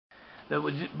that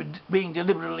were being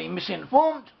deliberately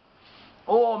misinformed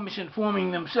or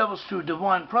misinforming themselves through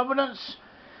divine providence.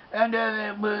 And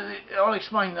I'll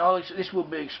explain. This will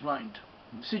be explained.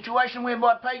 The situation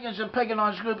whereby pagans and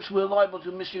paganized groups were liable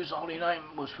to misuse the holy name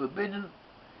was forbidden.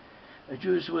 The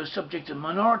Jews were subject to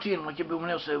minority, and like everyone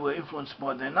else, they were influenced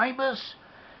by their neighbours.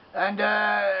 And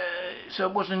so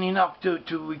it wasn't enough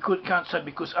can't say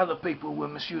because other people were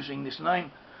misusing this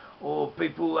name, or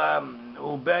people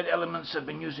or bad elements have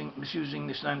been misusing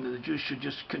this name, that the Jews should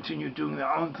just continue doing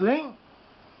their own thing.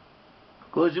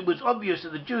 Because it was obvious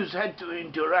that the Jews had to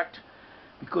interact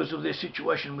because of their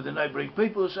situation with the neighbouring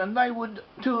peoples, and they would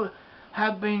too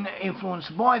have been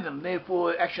influenced by them.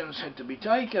 Therefore actions had to be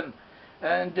taken.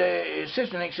 And it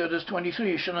says in Exodus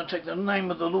 23, you shall not take the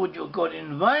name of the Lord your God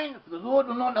in vain, for the Lord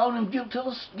will not hold him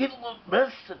guiltless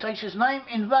that takes his name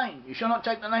in vain. You shall not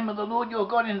take the name of the Lord your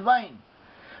God in vain,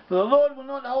 for the Lord will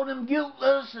not hold him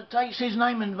guiltless that takes his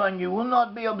name in vain. You will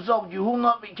not be absolved, you will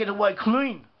not get away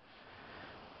clean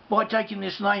by taking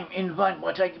this name in vain,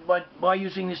 by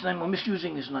using this name or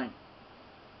misusing this name.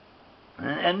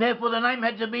 And therefore the name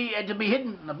had to be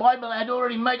hidden. The Bible had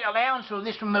already made allowance for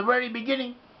this from the very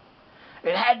beginning.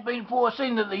 It had been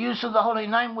foreseen that the use of the holy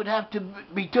name would have to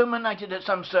be terminated at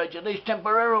some stage, at least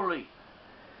temporarily,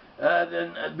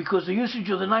 because the usage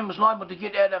of the name was liable to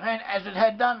get out of hand, as it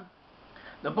had done.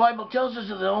 The Bible tells us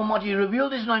that the Almighty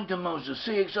revealed his name to Moses.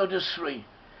 See Exodus 3.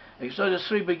 Exodus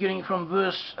 3, beginning from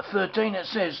verse 13, it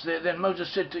says, Then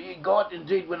Moses said to God,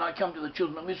 Indeed, when I come to the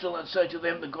children of Israel and say to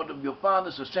them, The God of your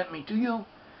fathers has sent me to you,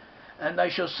 and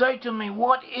they shall say to me,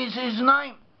 What is his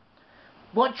name?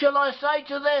 What shall I say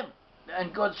to them?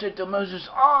 And God said to Moses,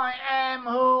 I am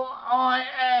who I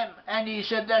am. And he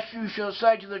said, Thus you shall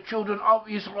say to the children of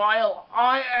Israel,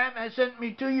 I am has sent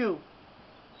me to you.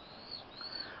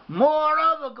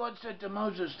 Moreover, God said to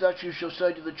Moses, Thus you shall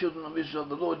say to the children of Israel,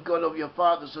 The Lord God of your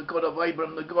fathers, the God of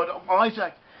Abraham, the God of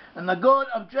Isaac, and the God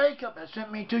of Jacob has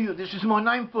sent me to you. This is my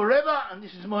name forever, and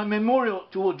this is my memorial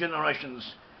to all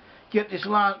generations. Get this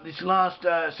last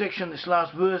section, this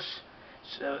last verse.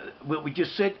 What we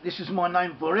just said, this is my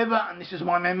name forever, and this is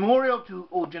my memorial to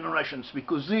all generations,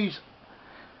 because these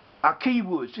are key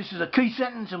words. This is a key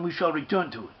sentence, and we shall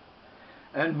return to it.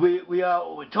 And we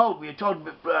are told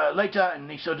later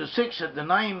in Exodus 6 that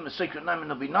the secret name, will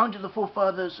not be known to the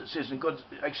forefathers. It says in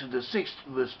Exodus 6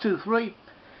 verse 2-3,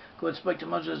 God spake to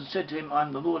Moses and said to him, I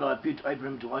am the Lord, I appeared to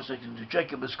Abraham, to Isaac, and to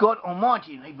Jacob as God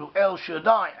Almighty, in Hebrew El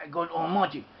Shaddai, God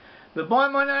Almighty. But by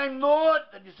my name, Lord,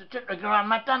 that is the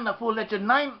Tetragrammaton, the four-lettered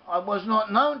name, I was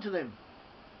not known to them.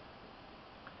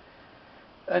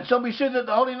 And so we see that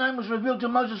the holy name was revealed to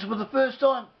Moses for the first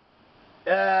time.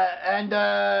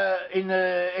 In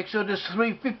Exodus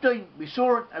 3:15, we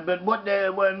saw it. But what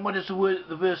does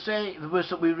the verse say? The verse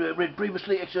that we read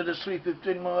previously, Exodus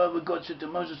 3:15. Moreover, God said to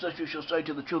Moses, Thus you shall say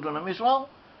to the children of Israel,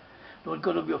 Lord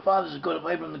God of your fathers, the God of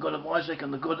Abraham, the God of Isaac,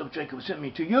 and the God of Jacob sent me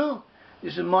to you.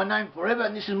 This is my name forever,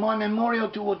 and this is my memorial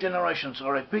to all generations. I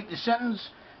repeat this sentence.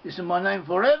 This is my name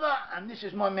forever, and this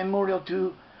is my memorial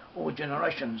to all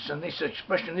generations. And this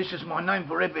expression, this is my name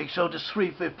forever, Exodus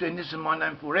 3:15, this is my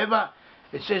name forever.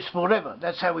 It says forever.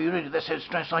 That's how we read it. That's how it's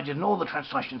translated in all the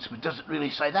translations. But does it really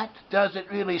say that? Does it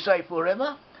really say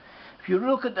forever? If you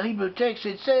look at the Hebrew text,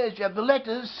 it says you have the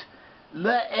letters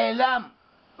Le'elam,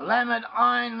 Lamed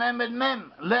Ayin, Lamed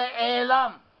Mem,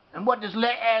 Le'elam. And what does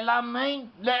Le'elam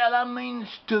mean? Le'elam means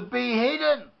to be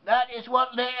hidden. That is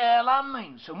what Le'elam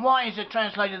means. And why is it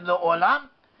translated the Olam?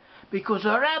 Because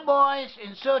the rabbis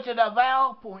inserted a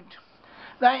vowel point.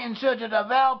 They inserted a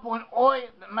vowel point, oi,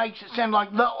 that makes it sound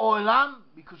like the olam,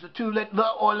 because the two the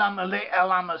olam and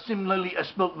le'elam are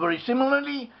spelled very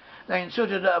similarly. They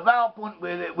inserted a vowel point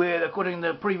where according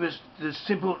to the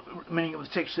simple meaning of the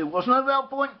text, there was no vowel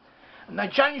point, and they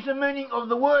changed the meaning of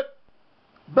the word.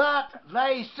 But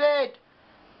they said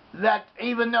that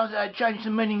even though they had changed the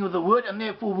meaning of the word, and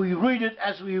therefore we read it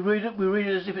as we read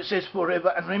it as if it says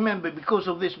forever. And remember, because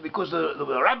of this, because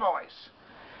the rabbis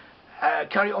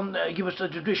carry on, give us the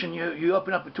tradition. You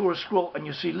open up a Torah scroll and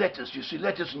you see letters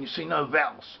and you see no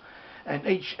vowels, and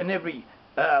each and every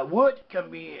word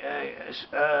can be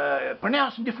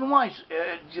pronounced in different ways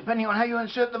depending on how you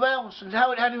insert the vowels. And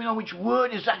how do we know which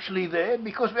word is actually there?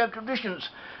 Because we have traditions,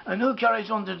 and who carries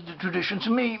on the traditions?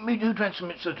 Me who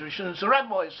transmits the traditions? The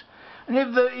rabbis. And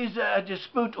if there is a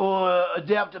dispute or a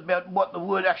doubt about what the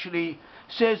word actually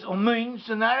says or means,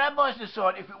 then the rabbis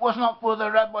decide. If it was not for the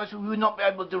rabbis, we would not be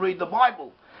able to read the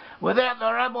Bible. Without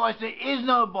the rabbis, there is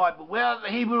no Bible. Without the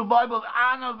Hebrew Bible, there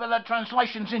are no valid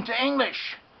translations into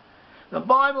English. The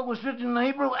Bible was written in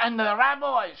Hebrew, and the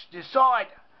rabbis decide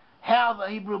how the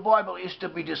Hebrew Bible is to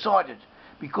be decided.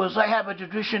 because they have a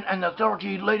tradition and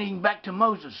authority leading back to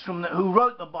Moses, who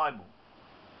wrote the Bible.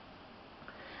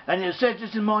 And it says,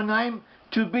 this is my name,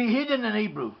 to be hidden in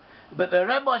Hebrew. But the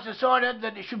rabbis decided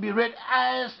that it should be read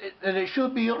as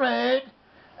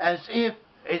if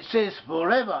it says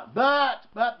forever. But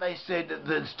they said that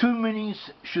there's two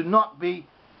meanings should not be,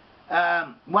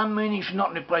 one meaning should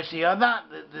not replace the other.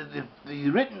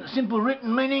 The simple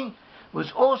written meaning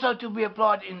was also to be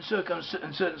applied in certain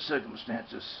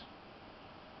circumstances.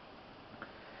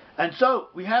 And so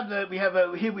we have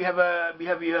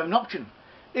an option.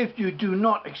 If you do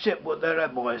not accept what the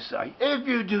rabbis say, if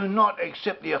you do not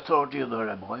accept the authority of the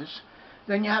rabbis,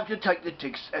 then you have to take the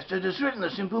text as it is written, the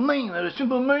simple meaning. The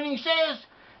simple meaning says,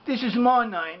 this is my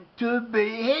name, to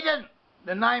be hidden.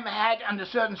 The name had, under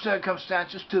certain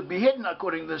circumstances, to be hidden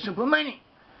according to the simple meaning.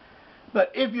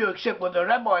 But if you accept what the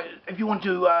rabbi, if you want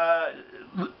to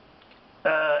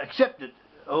accept it,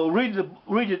 or read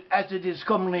it as it is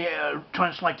commonly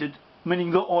translated,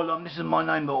 meaning the Olam, this is my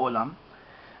name, the Olam,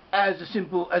 as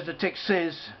the text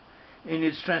says in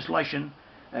its translation,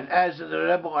 and as the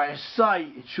rabbis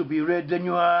say it should be read, then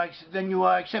you are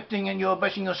accepting and you are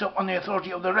basing yourself on the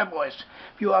authority of the rabbis.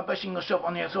 If you are basing yourself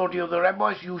on the authority of the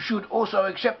rabbis, you should also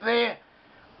accept their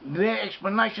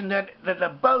explanation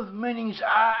that both meanings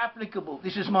are applicable.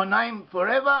 This is my name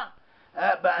forever,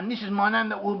 and this is my name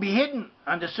that will be hidden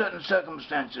under certain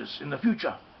circumstances in the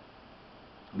future.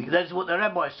 Because that's what the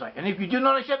rabbis say. And if you do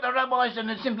not accept the rabbis, then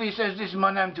it simply says, this is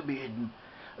my name to be hidden.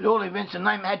 At all events, the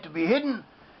name had to be hidden,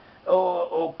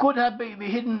 or could have been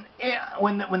hidden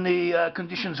when the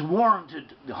conditions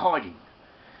warranted the hiding.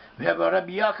 We have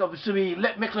Rabbi Yaakov Tzvi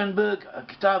Mecklenburg, a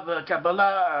Kitab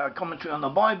Kabbalah, a commentary on the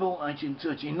Bible,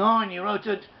 1839, he wrote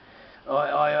it.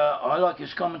 I like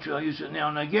his commentary, I use it now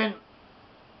and again.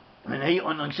 And he,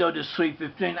 on Exodus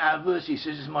 3:15, our verse, he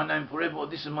says, this is my name forever, or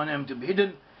this is my name to be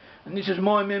hidden. And this is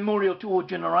my memorial to all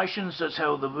generations. That's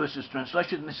how the verse is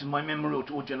translated. And this is my memorial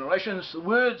to all generations. The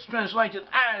words translated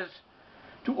as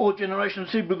to all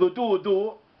generations, Hebrew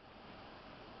door,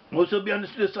 also be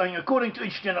understood as saying according to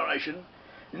each generation.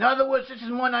 In other words, this is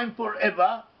my name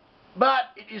forever, but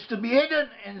it is to be hidden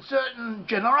in certain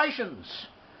generations.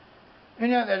 You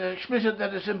know, that is explicit,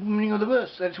 that is the meaning of the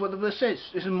verse. That's what the verse says.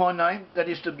 This is my name that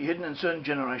is to be hidden in certain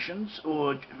generations,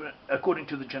 or according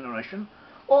to the generation.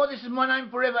 Or this is my name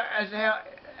forever,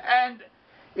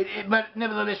 but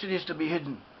nevertheless it is to be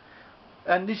hidden.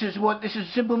 And this is the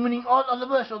simple meaning of the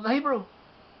verse, of the Hebrew.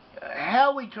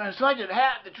 How we translate it,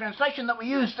 the translation that we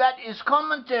use, that is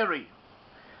commentary.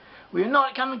 We are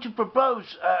not coming to propose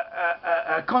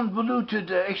a convoluted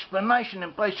explanation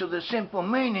in place of the simple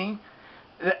meaning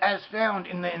as found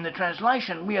in the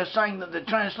translation. We are saying that the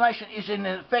translation is in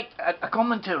effect a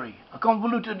commentary, a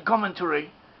convoluted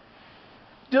commentary,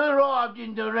 derived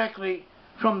indirectly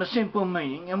from the simple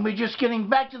meaning, and we're just getting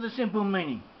back to the simple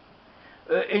meaning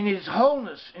in its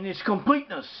wholeness, in its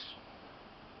completeness.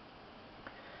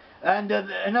 And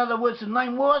in other words, the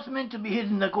name was meant to be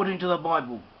hidden according to the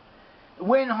Bible,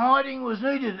 when hiding was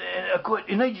needed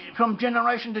in Egypt, from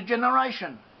generation to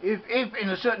generation. If in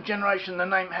a certain generation the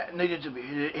name needed to be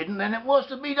hidden, then it was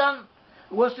to be done,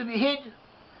 it was to be hid.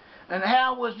 And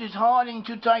how was this hiding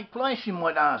to take place, you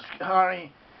might ask?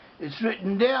 Harry, it's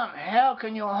written down. How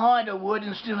can you hide a word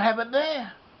and still have it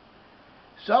there?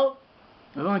 So,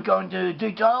 we won't go into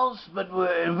details, but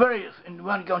we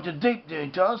won't go into deep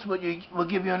details, but we'll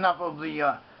give you enough of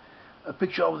a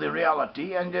picture of the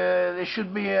reality, and there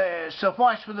should be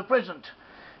suffice for the present.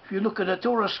 If you look at a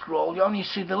Torah scroll, you only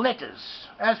see the letters.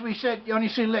 As we said, you only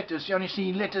see letters. You only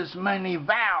see letters, mainly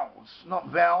vowels, not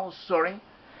vowels, sorry.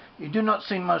 You do not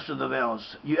see most of the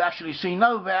vowels. You actually see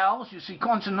no vowels. You see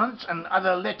consonants and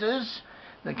other letters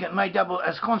that get made double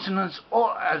as consonants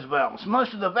or as vowels.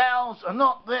 Most of the vowels are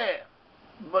not there,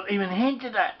 but even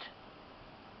hinted at.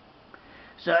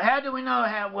 So how do we know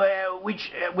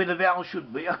where the vowel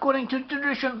should be? According to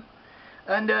tradition.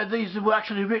 And these were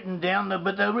actually written down,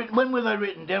 but when were they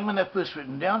written down? When they first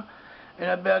written down? In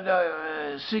about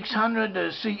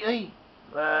 600 CE. In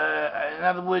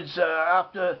other words,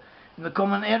 in the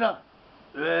Common Era.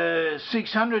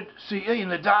 600 CE, in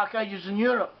the Dark Ages in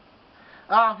Europe.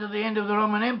 After the end of the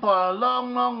Roman Empire, a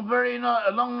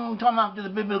long time after the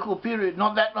biblical period,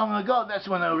 not that long ago, that's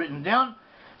when they were written down.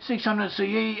 600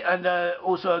 CE, and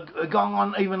also going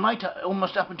on even later,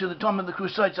 almost up until the time of the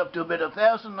Crusades, up to about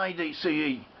 1000 AD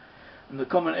CE, in the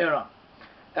Common Era.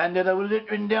 And they were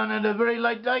written down at a very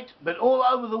late date, but all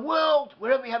over the world,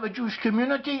 wherever you have a Jewish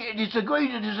community, it is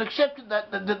agreed, it is accepted that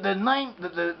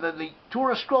the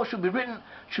Torah scroll should be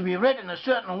read in a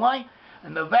certain way,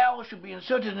 and the vowels should be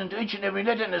inserted into each and every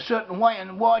letter in a certain way.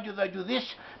 And why do they do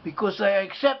this? Because they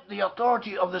accept the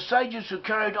authority of the sages who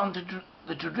carried on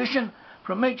the tradition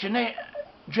from each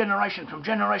generation, from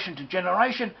generation to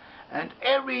generation, and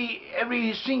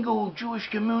every single Jewish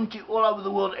community all over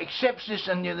the world accepts this,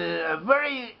 and there are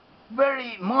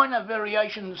very minor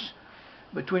variations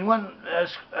between one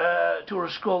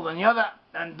Torah scroll and the other,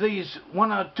 and these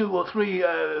one or two or three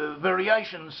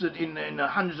variations that in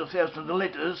hundreds of thousands of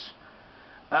letters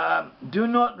do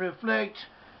not reflect,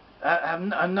 have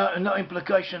no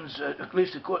implications, at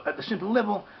least at the simple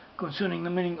level, concerning the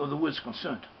meaning of the words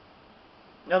concerned.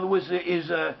 In other words, there is,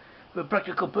 for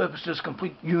practical purposes,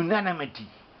 complete unanimity,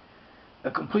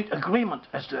 a complete agreement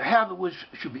as to how the words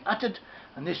should be uttered,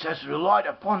 and this has relied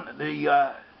upon the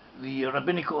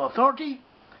rabbinical authority,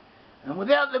 and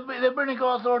without the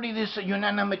rabbinical authority this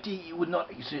unanimity would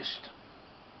not exist.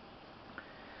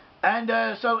 And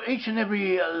so each and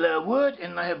every word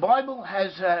in the Bible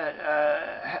has,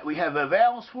 we have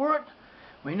vowels for it.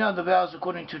 We know the vowels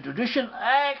according to tradition,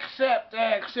 except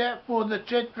for the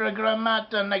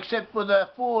tetragrammaton, except for the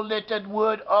four-lettered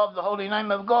word of the holy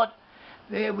name of God.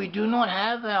 There we do not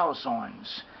have vowel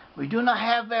signs. We do not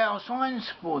have vowel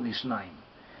signs for this name.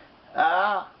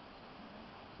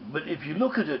 But if you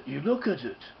look at it, you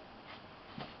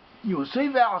will see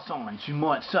vowel signs. You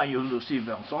might say you'll see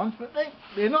vowel signs, but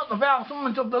they're not the vowel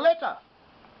signs of the letter.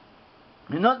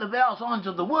 They're not the vowel signs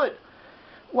of the word.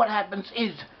 What happens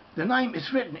is the name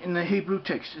is written in the Hebrew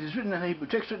text. It is written in the Hebrew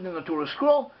text, written in the Torah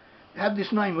scroll. You have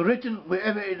this name written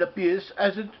wherever it appears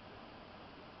as the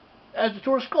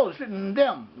Torah scroll is written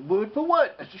down, word for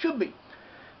word, as it should be.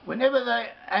 Whenever they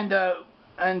in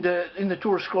the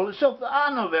Torah scroll itself, there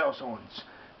are no vowel signs.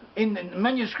 In the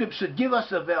manuscripts that give us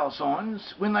the vowel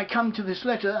signs, when they come to this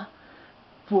letter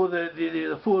for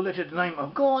the four-lettered name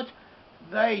of God,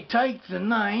 they take the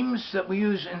names that we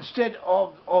use instead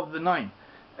of the name.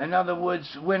 In other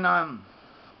words, when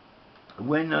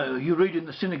you read in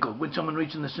the synagogue, when someone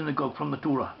reads in the synagogue from the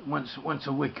Torah once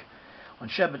a week, on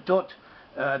Shabbatot,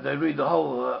 they read the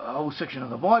whole section of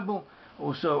the Bible.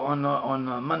 Also on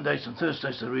Mondays and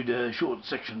Thursdays they read short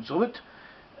sections of it,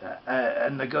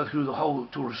 and they go through the whole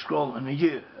Torah scroll in a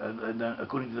year,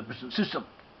 according to the present system.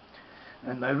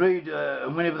 And they read,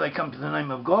 whenever they come to the name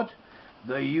of God,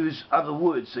 they use other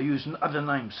words. They use other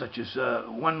names, such as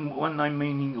one name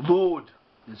meaning Lord.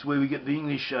 That's where we get the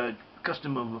English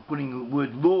custom of putting the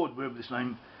word Lord wherever this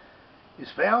name is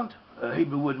found, a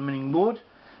Hebrew word meaning Lord.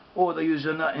 Or they use,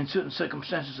 in certain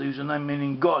circumstances, they use a name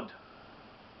meaning God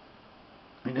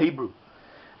in Hebrew.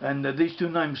 And these two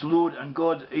names, Lord and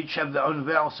God, each have their own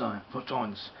vowel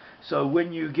signs. So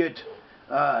when you get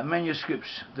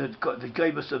manuscripts that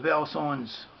gave us the vowel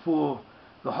signs for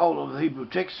the whole of the Hebrew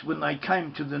text, when they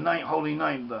came to the holy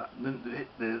name,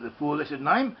 the four-lettered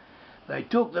name, they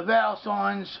took the vowel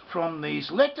signs from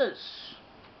these letters.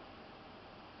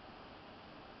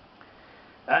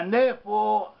 And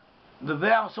therefore, the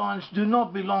vowel signs do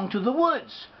not belong to the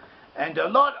words. And a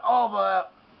lot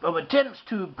of attempts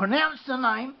to pronounce the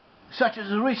name, such as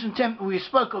the recent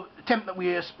attempt that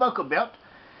we spoke about,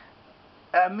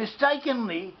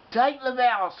 mistakenly take the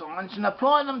vowel signs and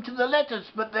apply them to the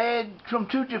letters, but they're from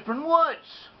two different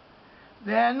words.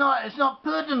 It's not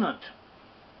pertinent.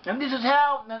 And this is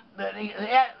how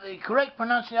the correct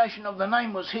pronunciation of the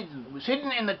name was hidden. It was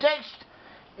hidden in the text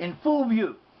in full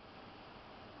view.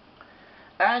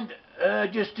 And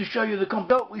just to show you the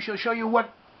concept, we shall show you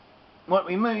what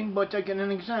we mean by taking an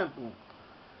example.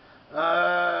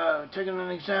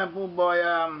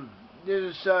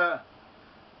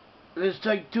 Let's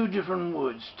take two different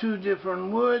words,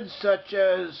 such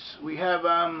as we have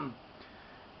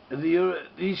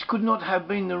these could not have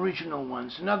been the original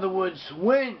ones. In other words,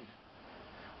 when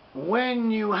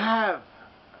you have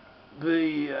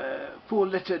the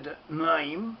four-lettered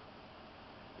name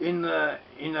in a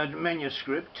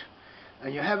manuscript,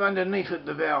 and you have underneath it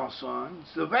the vowel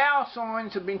signs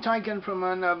have been taken from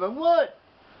another word,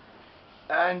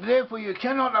 and therefore you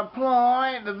cannot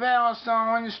apply the vowel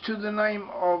signs to the name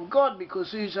of God,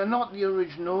 because these are not the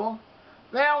original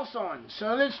vowel signs.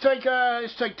 So let's take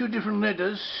two different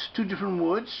letters, two different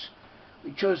words.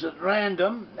 We chose at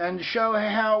random, and show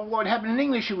what happened in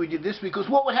English if we did this, because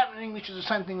what would happen in English is the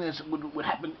same thing that would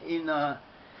happen in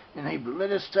Hebrew.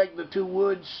 Let us take the two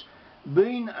words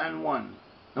bean and ones.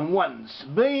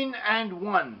 Bean and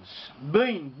ones.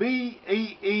 Bean,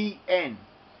 B-E-E-N.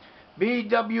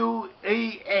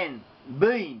 B-W-E-N.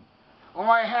 Bean.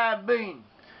 I have been.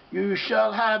 You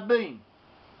shall have been.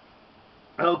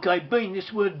 Okay, bean,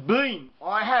 this word bean.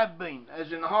 I have been,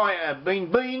 as in I have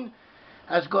been. Bean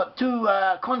has got two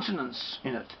consonants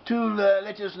in it. Two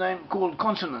letters called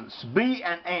consonants, B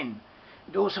and N.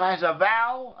 It also has a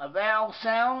vowel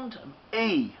sound,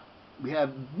 E. We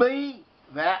have B,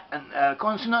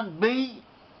 consonant, B,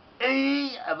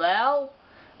 E, a vowel,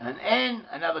 and N,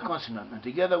 another consonant. And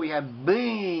together we have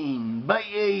bean.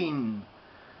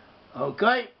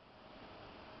 Okay?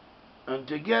 And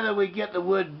together we get the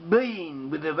word bean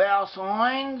with the vowel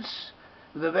signs,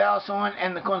 with the vowel sign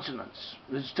and the consonants.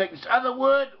 Let's take this other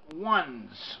word,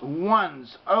 ones,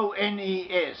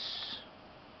 O-N-E-S.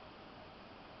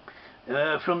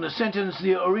 From the sentence,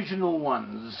 the original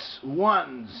ones,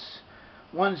 ones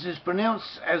is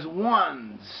pronounced as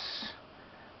ones.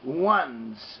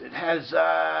 It has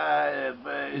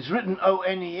is written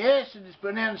O-N-E-S. It is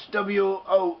pronounced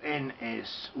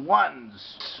W-O-N-S.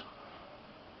 Ones.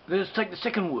 Let's take the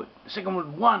second word. The second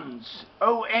word, ones,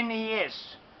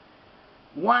 O-N-E-S.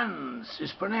 Ones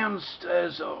is pronounced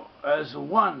as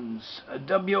ones,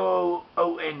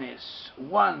 W-O-N-S.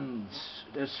 Ones.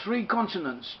 There's three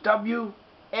consonants, W,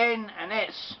 N, and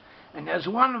S, and there's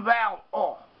one vowel,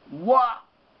 O. Wa,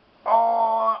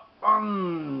 O,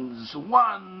 uns,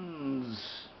 ones.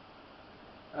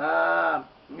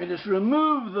 Let us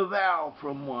remove the vowel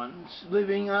from ones,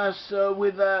 leaving us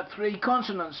with three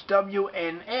consonants, W,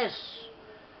 N, S.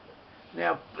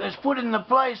 Now let's put in the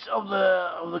place of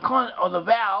the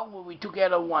vowel where we took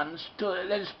out of ones.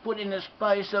 Let's put in its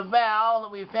place the vowel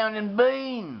that we found in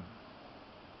bean,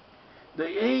 the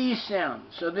E sound.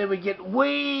 So there we get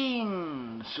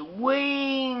weens.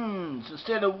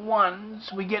 Instead of ones,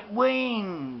 we get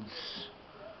weens.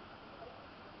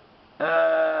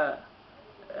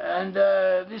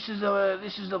 This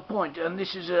is the point, and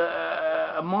this is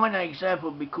a minor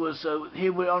example, because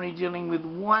here we're only dealing with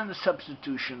one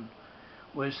substitution,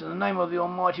 whereas in the name of the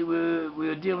Almighty we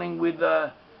are dealing with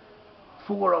 4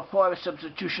 or 5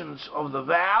 substitutions of the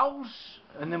vowels,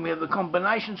 and then we have the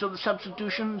combinations of the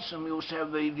substitutions, and we also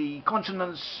have the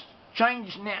consonants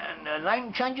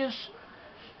name changes,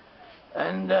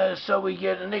 and so we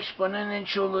get an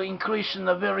exponential increase in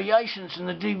the variations and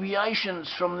the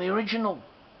deviations from the original.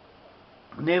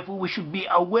 And therefore we should be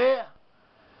aware,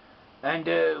 and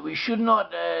we should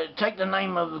not take the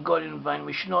name of God in vain.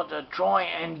 We should not try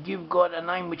and give God a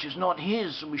name which is not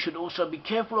His. We should also be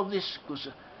careful of this, because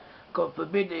God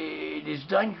forbid, it is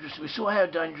dangerous. We saw how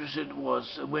dangerous it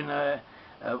was when a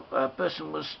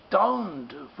person was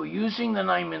stoned for using the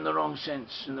name in the wrong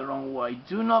sense, in the wrong way.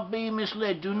 Do not be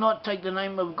misled. Do not take the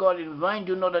name of God in vain.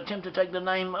 Do not attempt to take the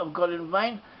name of God in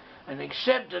vain, and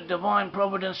accept the divine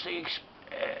providence.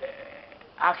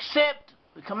 Accept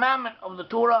the commandment of the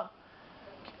Torah,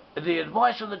 the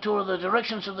advice of the Torah, the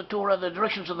directions of the Torah, the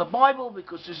directions of the Bible,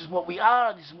 because this is what we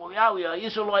are. We are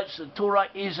Israelites. The Torah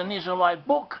is an Israelite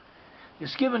book.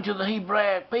 It's given to the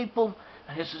Hebraic people,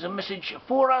 and this is a message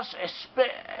for us,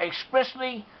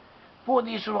 expressly for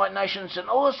the Israelite nations, and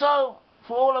also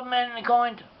for all of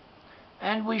mankind,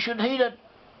 and we should heed it.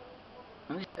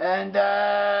 And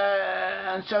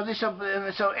so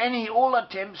all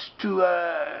attempts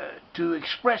to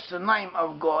express the name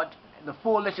of God, the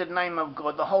 4-lettered name of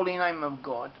God, the holy name of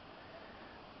God,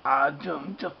 are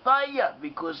doomed to failure,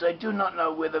 because they do not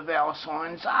know where the vowel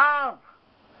signs are.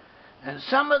 And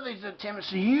some of these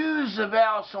attempts use the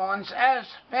vowel signs as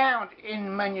found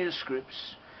in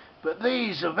manuscripts, but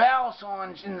these vowel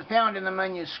signs found in the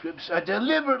manuscripts are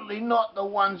deliberately not the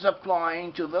ones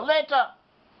applying to the letter,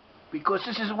 because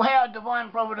this is how divine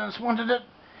providence wanted it.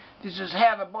 This is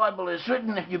how the Bible is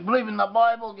written. If you believe in the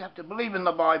Bible, you have to believe in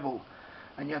the Bible,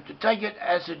 and you have to take it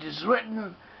as it is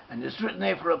written, and it's written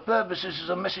there for a purpose. This is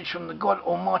a message from the God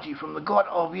Almighty, from the God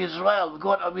of Israel, the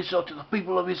God of Israel to the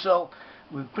people of Israel,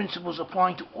 with principles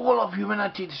applying to all of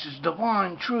humanity. This is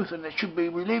divine truth, and it should be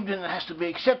believed in, it has to be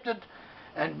accepted,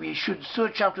 and we should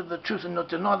search after the truth and not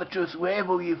deny the truth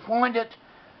wherever you find it.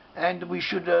 And we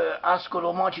should ask God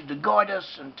Almighty to guide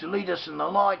us and to lead us in the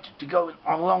light, to go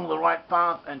along the right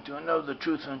path, and to know the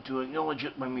truth and to acknowledge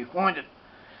it when we find it.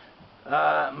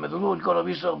 May the Lord God of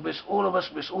Israel bless all of us,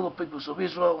 bless all the peoples of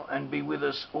Israel, and be with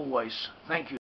us always. Thank you.